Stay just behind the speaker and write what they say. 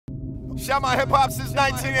Shout my hip hop since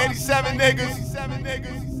 1987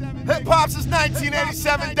 niggas. Hip hop since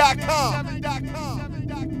 1987.com.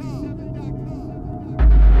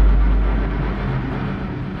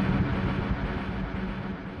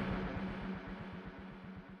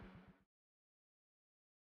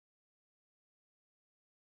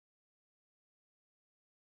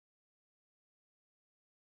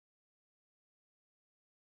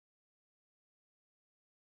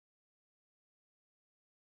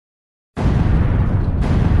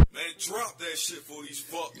 Drop that shit for these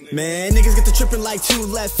fuck niggas. Man, niggas get to tripping like 2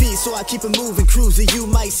 left feet, so I keep it moving, cruising. You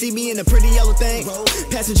might see me in a pretty yellow thing.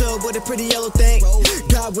 Passenger with a pretty yellow thing.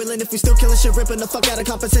 God willing, if we still killing shit, ripping the fuck out of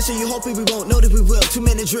competition, you hoping we won't know that we will.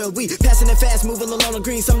 2-minute drill, we passing it fast, moving along the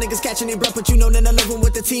green. Some niggas catching their breath, but you know that none of them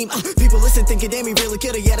with the team. People listen, thinking, damn, he really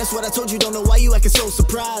killed it. Yeah, that's what I told you. Don't know why you acting so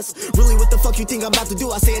surprised. Really, what the fuck you think I'm about to do?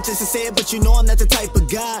 I say it just to say it, but you know I'm not the type of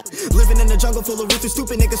guy. Living in a jungle full of ruthless,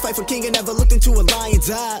 stupid niggas fight for king and never looked into a lion's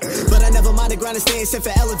eye. But I never minded grinding, staying set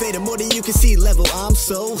for elevator, more than you can see level. I'm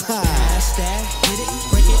so high. Pass that, hit it,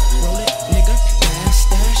 break it, roll it, nigga. Pass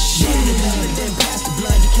that shit. The blood, then pass the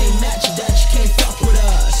blood. You can't match it, that you can't fuck with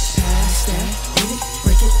us. Pass that, hit it,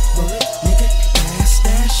 break it, roll it, nigga. Pass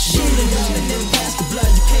that shit. The blood, then pass the blood.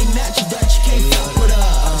 You can't match it, that you can't fuck with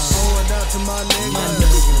us. Owe it out to my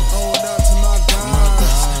niggas, owe it out to my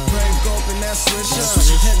guys. Break open that switcher,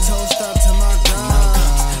 head toast up to my guys.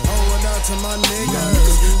 Owe it out to my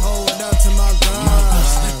niggas, owe it out to my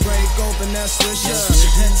guys. Break open that switcher,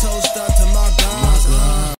 head toast up to my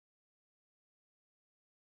guys.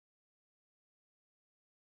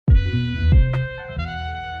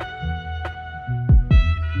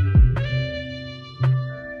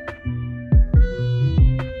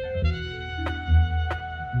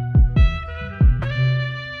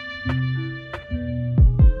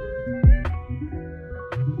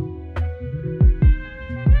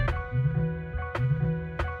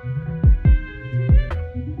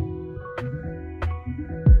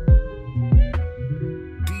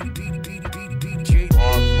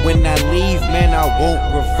 When I leave, man, I won't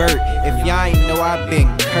revert. If y'all ain't know, I've been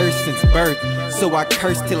cursed since birth, so I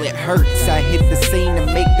curse till it hurts. I hit the scene to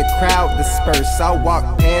make the crowd disperse. I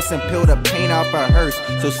walk past and peel the paint off a hearse,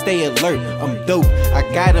 so stay alert, I'm dope. I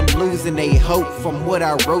got them losing they hope from what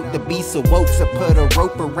I wrote. The beast awoke, so put a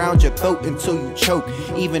rope around your throat until you choke.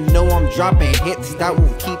 Even though I'm dropping hits, that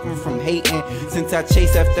won't keep them from hating. Since I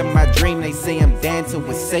chase after my dream, they say I'm dancing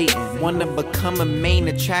with Satan. Wanna become a main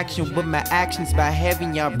attraction with my actions by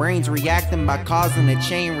having y'all brains reacting by causing a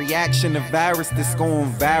chain reaction. A virus that's going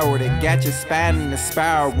viral that got your spine in a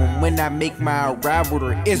spiral. When I make my arrival,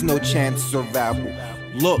 there is no chance of survival.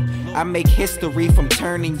 Look, I make history from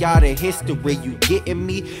turning y'all to history. You getting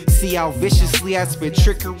me? See how viciously I spit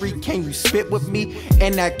trickery? Can you spit with me?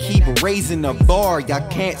 And I keep raising the bar, y'all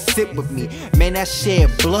can't sit with me. Man, I shed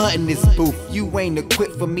blood in this booth. You ain't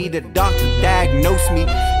equipped for me. The doctor diagnosed me,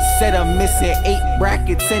 said I'm missing 8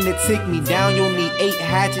 brackets, and to take me down you'll need 8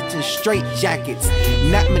 hatchets and straight jackets.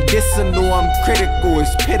 Not medicinal, I'm critical,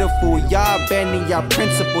 it's pitiful. Y'all abandoning y'all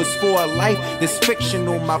principles for a life that's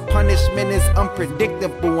fictional. My punishment is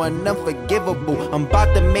unpredictable and unforgivable. I'm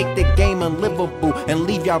about to make the game unlivable and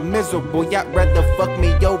leave y'all miserable. Y'all rather fuck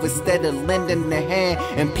me over instead of lending a hand,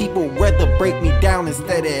 and people rather break me down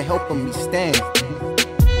instead of helping me stand.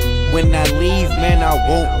 When I leave, man, I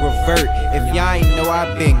won't revert. If y'all ain't know,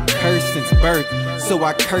 I've been cursed since birth, so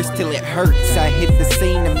I curse till it hurts. I hit the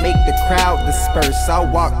scene to make the crowd disperse. I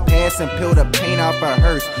walk past and peel the paint off a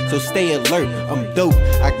hearse, so stay alert, I'm dope.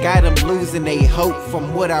 I got them losing they hope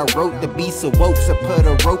from what I wrote. The beast awoke, so put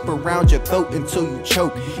a rope around your throat until you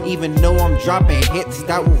choke. Even though I'm dropping hits,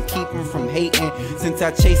 that won't keep them from hating. Since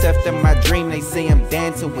I chase after my dream, they say I'm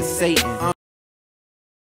dancing with Satan.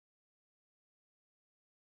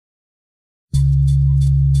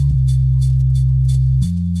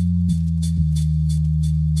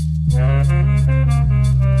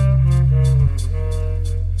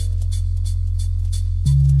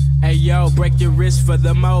 Hey yo, break your wrist for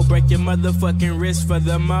the mo, break your motherfucking wrist for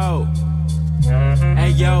the mo.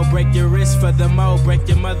 Hey yo, break your wrist for the mo, break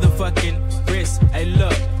your motherfucking wrist. Hey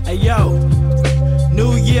look, hey yo,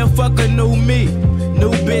 new year, fuck a new me.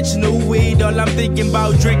 New bitch, new weed, all I'm thinking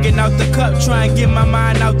about drinking out the cup. Try and get my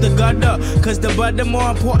mind out the gutter, cause the butter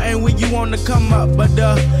more important when you wanna come up. But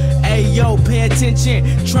Hey yo, pay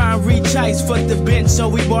attention, try and reach heights, fuck the bench, so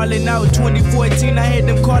we ballin' out. 2014, I heard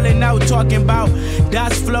them calling out, talking about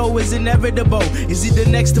Dot's flow is inevitable. Is he the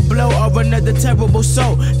next to blow or another terrible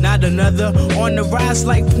soul? Not another, on the rise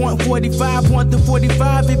like .45,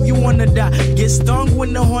 .45 if you wanna die. Get stung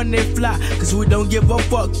when the hornet fly, cause we don't give a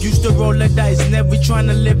fuck. Used to roll the dice, never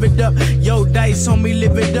tryna live it up. Yo, dice, homie,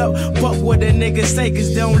 live it up. Fuck what a nigga say,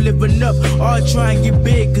 cause they don't live enough. All try and get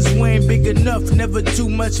big, cause we ain't big enough. Never too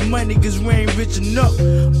much money, cause we ain't rich enough.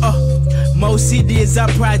 Most CDs our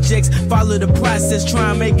projects, follow the process, try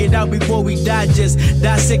and make it out before we digest.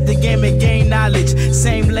 Dissect the game and gain knowledge.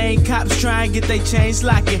 Same lane cops try and get they chains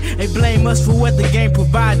locking. They blame us for what the game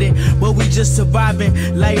providing, but we just surviving.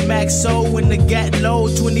 Like Max Soul when the gat low,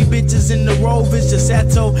 20 bitches in the row, it's just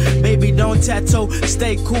Atto. Baby don't tattoo,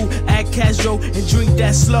 stay cool, act casual, and drink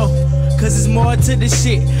that slow. Cause it's more to the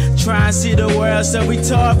shit. Try and see the world, so we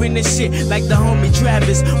tarring the shit. Like the homie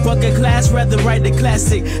Travis, fuck a class, rather write the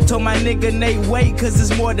classic. Told my nigga Nate wait, cause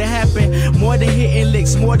it's more to happen. More than hitting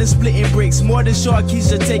licks, more than splitting bricks, more than short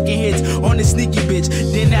keys or taking hits on the sneaky bitch.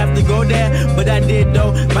 Didn't have to go there, but I did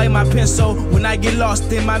though. Bite my pencil when I get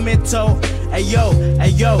lost in my mental. Hey yo,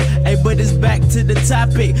 hey, but it's back to the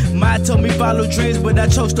topic. Ma told me follow dreams, but I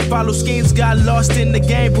chose to follow schemes. Got lost in the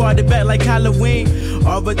game, brought it back like Halloween.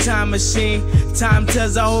 Overtime machine, time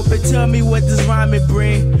tells, I hope it tell me what this rhyme it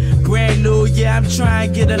bring. Brand new, yeah, I'm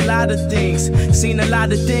trying to get a lot of things. Seen a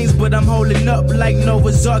lot of things, but I'm holding up like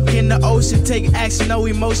Noah's Ark in the ocean. Take action, no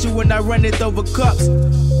emotion when I run it over cups.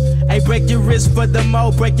 Hey, break your wrist for the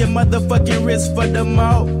mo, break your motherfucking wrist for the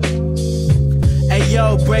mo. Hey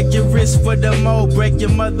yo, break your wrist for the mo, break your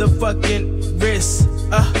motherfucking wrist.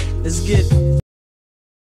 Let's get it.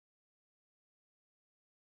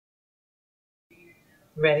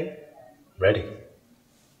 Ready? Ready.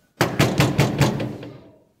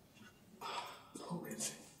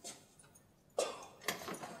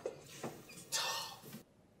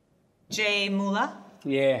 Jay Mula?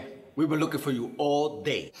 Yeah. We've been looking for you all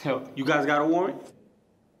day. You guys got a warrant?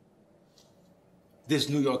 This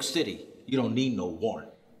New York City, you don't need no warrant.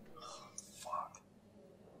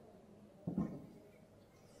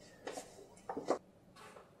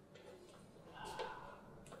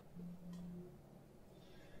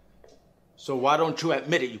 So why don't you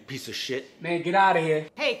admit it, you piece of shit? Man, get out of here.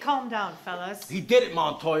 Hey, calm down, fellas. He did it,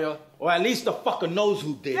 Montoya. Or at least the fucker knows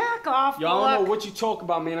who did. Back off, Y'all don't know Bullock. what you talk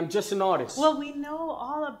about, man. I'm just an artist. Well, we know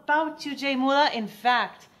all about you, Jay Mula. In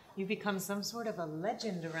fact, you've become some sort of a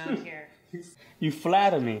legend around here. You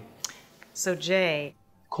flatter me. So, Jay.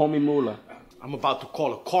 Call me Mula. I'm about to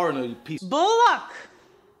call a coroner, you piece. Bullock!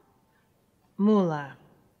 Mula,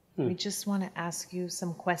 we just want to ask you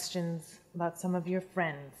some questions about some of your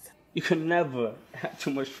friends. You can never have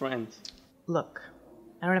too much friends. Look,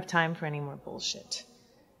 I don't have time for any more bullshit.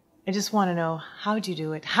 I just want to know, how'd you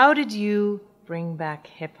do it? How did you bring back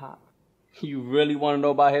hip-hop? You really want to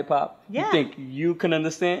know about hip-hop? Yeah. You think you can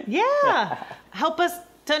understand? Yeah. Help us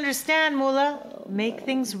to understand, Mula. Make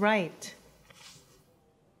things right.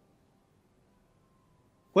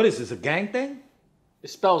 What is this, a gang thing? It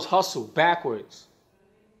spells hustle backwards.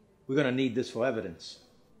 We're gonna need this for evidence.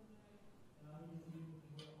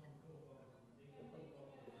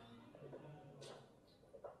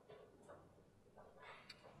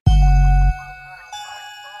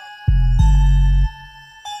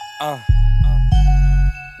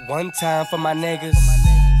 One time for my niggas.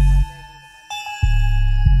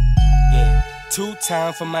 Yeah, 2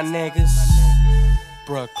 times for my niggas.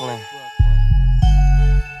 Brooklyn,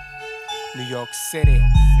 New York City.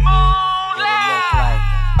 What it look like?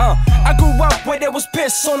 I grew up where there was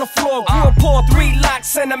piss on the floor. Grew up poor, 3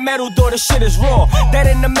 locks and a metal door, the shit is raw. That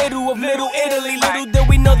in the middle of Little Italy. Little did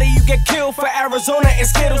we know that you get killed for Arizona and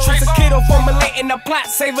Skittles. Tricks a kiddo formulating the plot,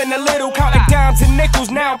 saving a little. Counting dimes and nickels,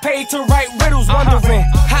 now paid to write riddles. Wondering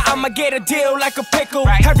how I'ma get a deal like a pickle.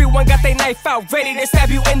 Everyone got their knife out, ready to stab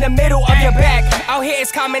you in the middle of your back. Out here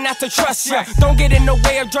it's common not to trust ya. Don't get in the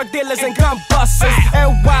way of drug dealers and gun busters.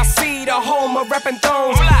 NYC, the home of rapping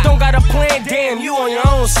thrones. Don't got a plan, damn, you on your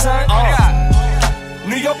own, son.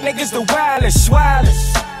 New York niggas the wildest,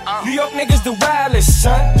 wildest. New York niggas the wildest,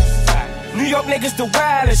 son. New York niggas the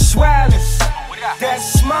wildest, wildest.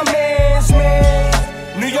 That's my man's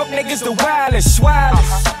man. New York niggas the wildest,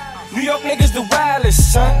 wildest. New York niggas the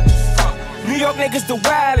wildest, son. New York niggas the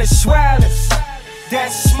wildest, wildest.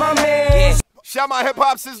 That's my man. Shout my hip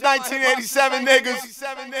hop since 1987, niggas.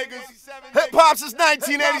 Hip hop since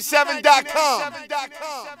 1987.com.